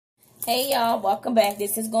Hey y'all, welcome back.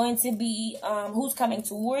 This is going to be who's coming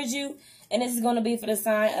towards you, and this is going to be for the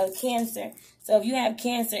sign of Cancer. So if you have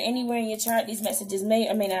Cancer anywhere in your chart, these messages may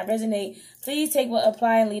or may not resonate. Please take what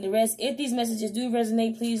apply and leave the rest. If these messages do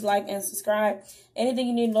resonate, please like and subscribe. Anything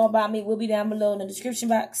you need to know about me will be down below in the description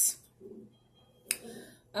box.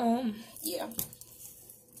 Yeah.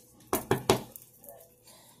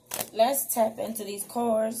 Let's tap into these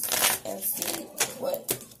cards and see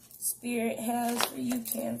what Spirit has for you,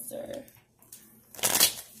 Cancer.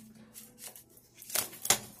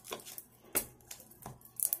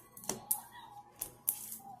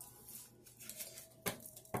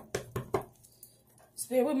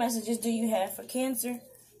 Spirit, what messages do you have for Cancer?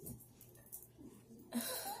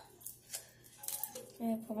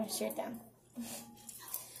 And put my shirt down.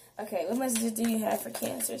 Okay, what messages do you have for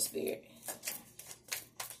Cancer, Spirit?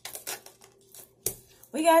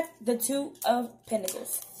 We got the Two of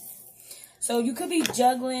Pentacles. So you could be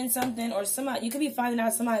juggling something, or somebody, you could be finding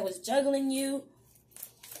out somebody was juggling you,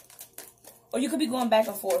 or you could be going back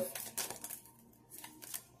and forth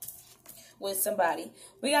with somebody.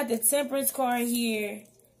 We got the Temperance card here,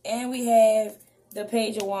 and we have the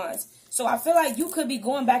Page of Wands. So I feel like you could be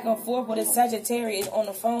going back and forth with a Sagittarius on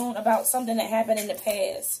the phone about something that happened in the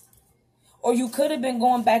past. Or you could have been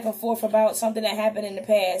going back and forth about something that happened in the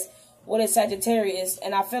past with a Sagittarius,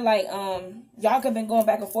 and I feel like y'all could have been going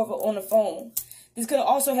back and forth on the phone. This could have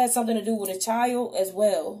also had something to do with a child as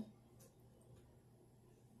well.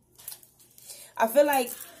 I feel like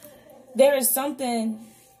there is something.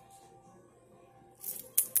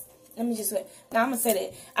 Let me just wait. Now I'm gonna say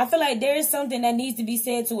that. I feel like there is something that needs to be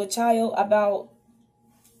said to a child about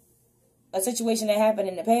a situation that happened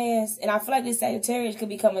in the past, and I feel like this Sagittarius could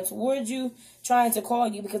be coming towards you, trying to call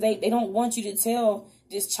you because they don't want you to tell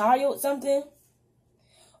this child something,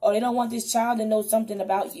 or they don't want this child to know something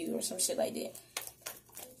about you or some shit like that.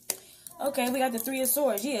 Okay, we got the Three of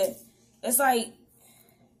Swords. Yeah, it's like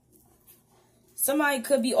somebody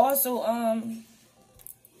could be also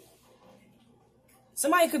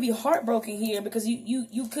somebody could be heartbroken here because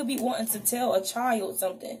you could be wanting to tell a child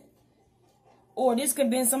something, or this could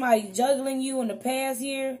have been somebody juggling you in the past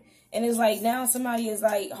here, and it's like now somebody is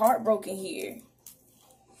like heartbroken here.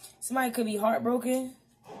 Somebody could be heartbroken.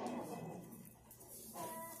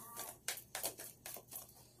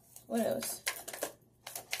 What else?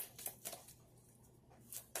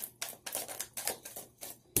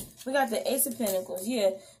 We got the Ace of Pentacles.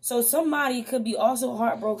 Yeah. So somebody could be also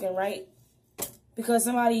heartbroken, right? Because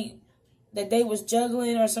somebody that they was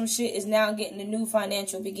juggling or some shit is now getting a new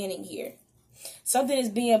financial beginning here. Something is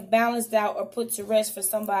being balanced out or put to rest for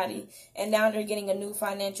somebody, and now they're getting a new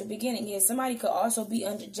financial beginning here. Somebody could also be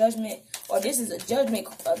under judgment, or this is a judgment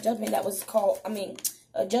that was called,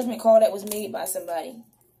 a judgment call that was made by somebody.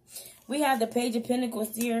 We have the Page of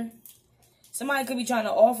Pentacles here. Somebody could be trying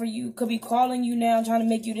to offer you, could be calling you now, trying to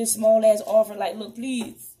make you this small ass offer. Like, look,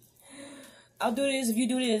 please, I'll do this if you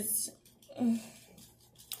do this.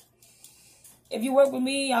 If you work with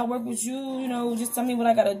me, I'll work with you. You know, just tell me what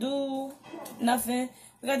I gotta do. Nothing.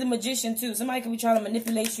 We got the Magician too. Somebody could be trying to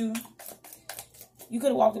manipulate you. You could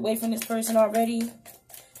have walked away from this person already,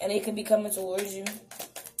 and they could be coming towards you.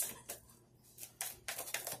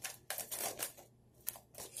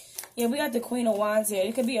 Yeah, we got the Queen of Wands here.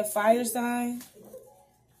 It could be a fire sign.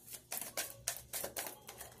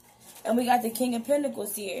 And we got the King of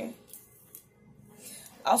Pentacles here.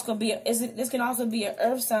 This can also be an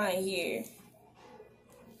earth sign here.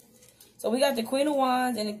 So we got the Queen of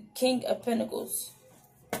Wands and the King of Pentacles.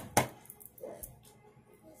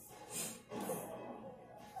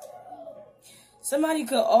 Somebody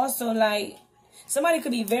could also somebody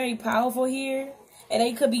could be very powerful here, and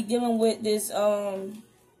they could be dealing with this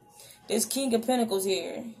this King of Pentacles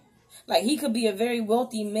here. Like, he could be a very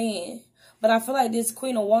wealthy man, but I feel like this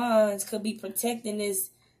Queen of Wands could be protecting this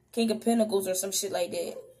King of Pentacles or some shit like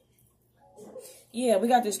that. Yeah, we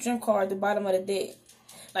got the Strength card at the bottom of the deck.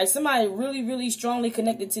 Like, somebody really, really strongly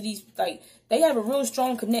connected to these, like, they have a real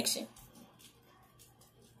strong connection.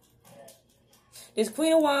 This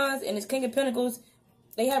Queen of Wands and this King of Pentacles,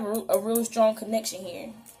 they have a real strong connection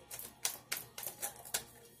here.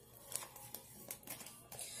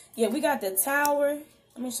 Yeah, we got the Tower.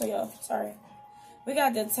 Let me show y'all. Sorry. We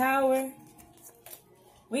got the Tower.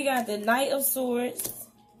 We got the Knight of Swords.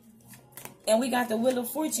 And we got the Wheel of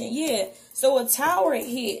Fortune. Yeah. So a Tower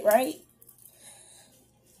hit, right?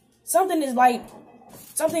 Something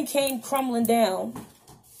came crumbling down.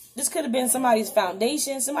 This could have been somebody's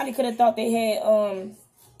foundation. Somebody could have thought they had,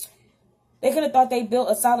 they could have thought they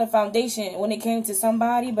built a solid foundation when it came to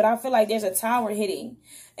somebody. But I feel like there's a tower hitting.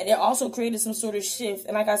 And they're also created some sort of shift.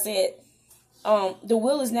 And like I said, the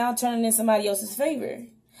wheel is now turning in somebody else's favor.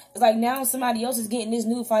 It's like now somebody else is getting this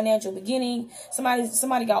new financial beginning.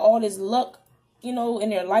 Somebody got all this luck, you know, in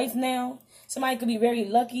their life now. Somebody could be very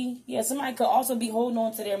lucky. Yeah, somebody could also be holding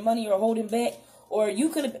on to their money or holding back. Or you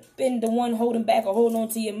could have been the one holding back or holding on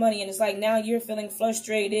to your money. And it's like now you're feeling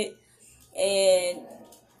frustrated and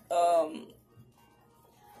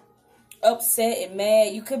upset and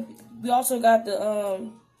mad. We also got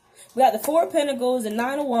the Four of Pentacles, the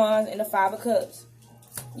Nine of Wands, and the Five of Cups.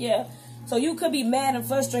 Yeah. So you could be mad and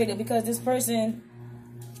frustrated because this person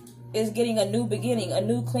is getting a new beginning, a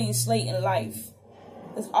new clean slate in life.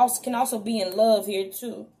 This also can also be in love here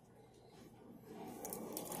too.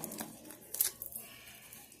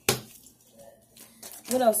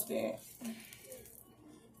 What else, Spirit?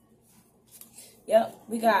 Yep,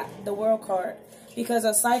 we got the World card. Because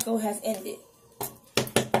a cycle has ended.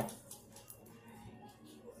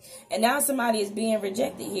 And now somebody is being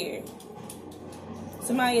rejected here.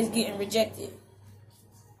 Somebody is getting rejected.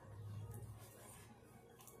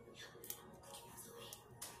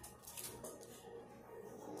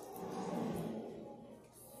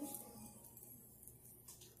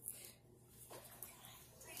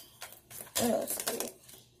 What else?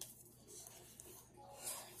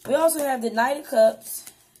 We also have the Knight of Cups,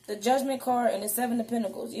 the Judgment card, and the Seven of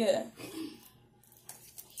Pentacles. Yeah.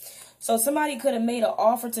 So somebody could have made an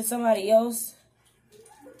offer to somebody else.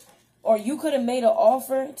 Or you could have made an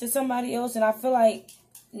offer to somebody else. And I feel like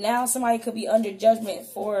now somebody could be under judgment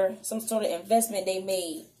for some sort of investment they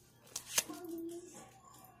made.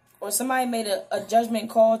 Or somebody made a judgment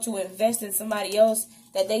call to invest in somebody else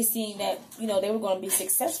that they seen that, you know, they were going to be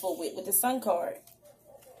successful with the Sun card.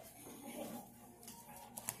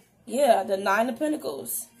 Yeah, the Nine of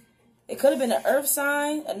Pentacles. It could have been an earth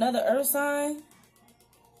sign, another earth sign.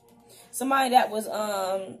 Somebody that was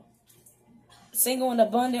single and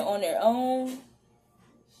abundant on their own.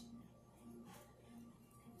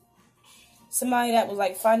 Somebody that was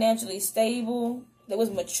like financially stable, that was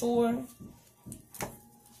mature.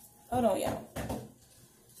 Hold on, y'all.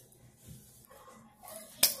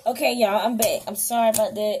 Okay, y'all, I'm back. I'm sorry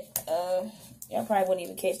about that. Y'all probably wouldn't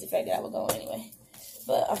even catch the fact that I was going anyway.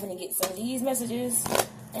 But I'm gonna get some of these messages,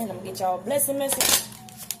 and I'm gonna get y'all a blessing message,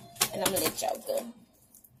 and I'm gonna let y'all go.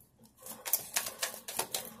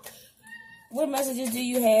 What messages do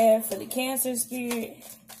you have for the Cancer Spirit?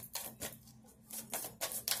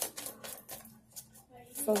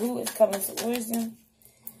 For who is coming towards them?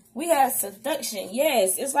 We have seduction.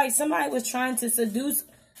 Yes, it's like somebody was trying to seduce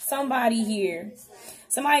somebody here.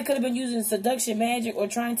 Somebody could have been using seduction magic or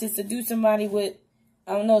trying to seduce somebody with,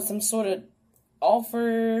 I don't know, some sort of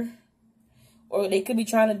offer. Or they could be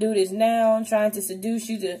trying to do this now, trying to seduce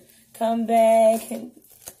you to come back. And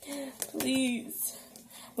please.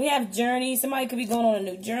 We have journey. Somebody could be going on a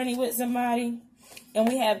new journey with somebody. And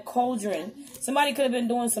we have cauldron. Somebody could have been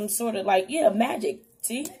doing some sort of like, yeah, magic.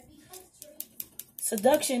 See?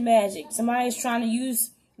 Seduction magic. Somebody's trying to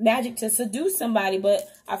use magic to seduce somebody. But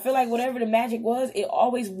I feel like whatever the magic was, it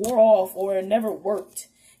always wore off or it never worked.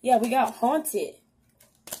 Yeah, we got haunted.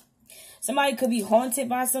 Somebody could be haunted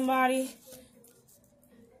by somebody.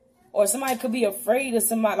 Or somebody could be afraid of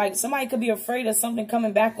somebody. Like somebody could be afraid of something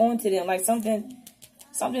coming back onto them. Like something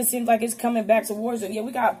seems like it's coming back towards them. Yeah,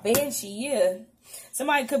 we got banshee. Yeah.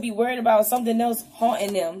 Somebody could be worried about something else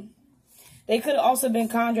haunting them. They could have also been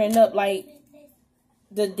conjuring up like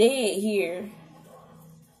the dead here.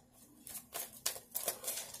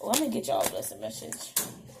 Well, let me get y'all a blessing message.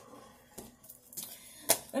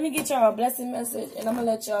 Let me get y'all a blessing message, and I'm going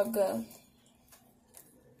to let y'all go.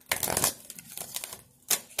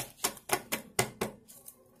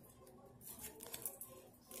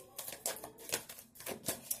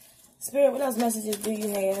 Spirit, what else messages do you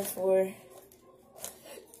have for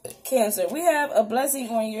Cancer? We have a blessing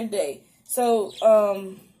on your day. So,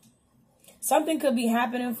 something could be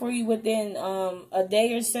happening for you within a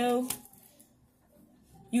day or so.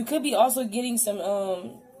 You could be also getting some,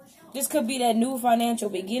 this could be that new financial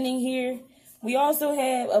beginning here. We also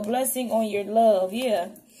have a blessing on your love, yeah.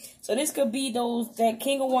 So this could be that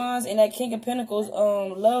King of Wands and that King of Pentacles,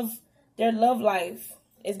 their love life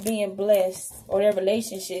is being blessed, or their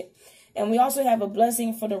relationship. And we also have a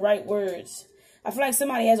blessing for the right words. I feel like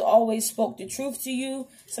somebody has always spoke the truth to you.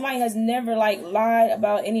 Somebody has never like lied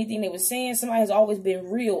about anything they were saying. Somebody has always been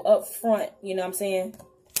real up front, you know what I'm saying?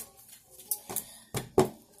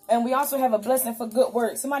 And we also have a blessing for good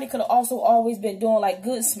work. Somebody could have also always been doing like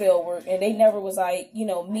good spell work, and they never was like, you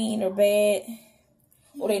know, mean or bad.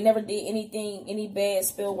 Or they never did any bad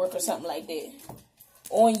spell work or something like that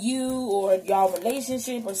on you or y'all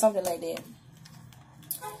relationship or something like that.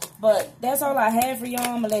 But that's all I have for y'all.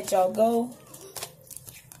 I'm going to let y'all go.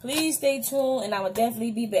 Please stay tuned, and I will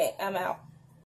definitely be back. I'm out.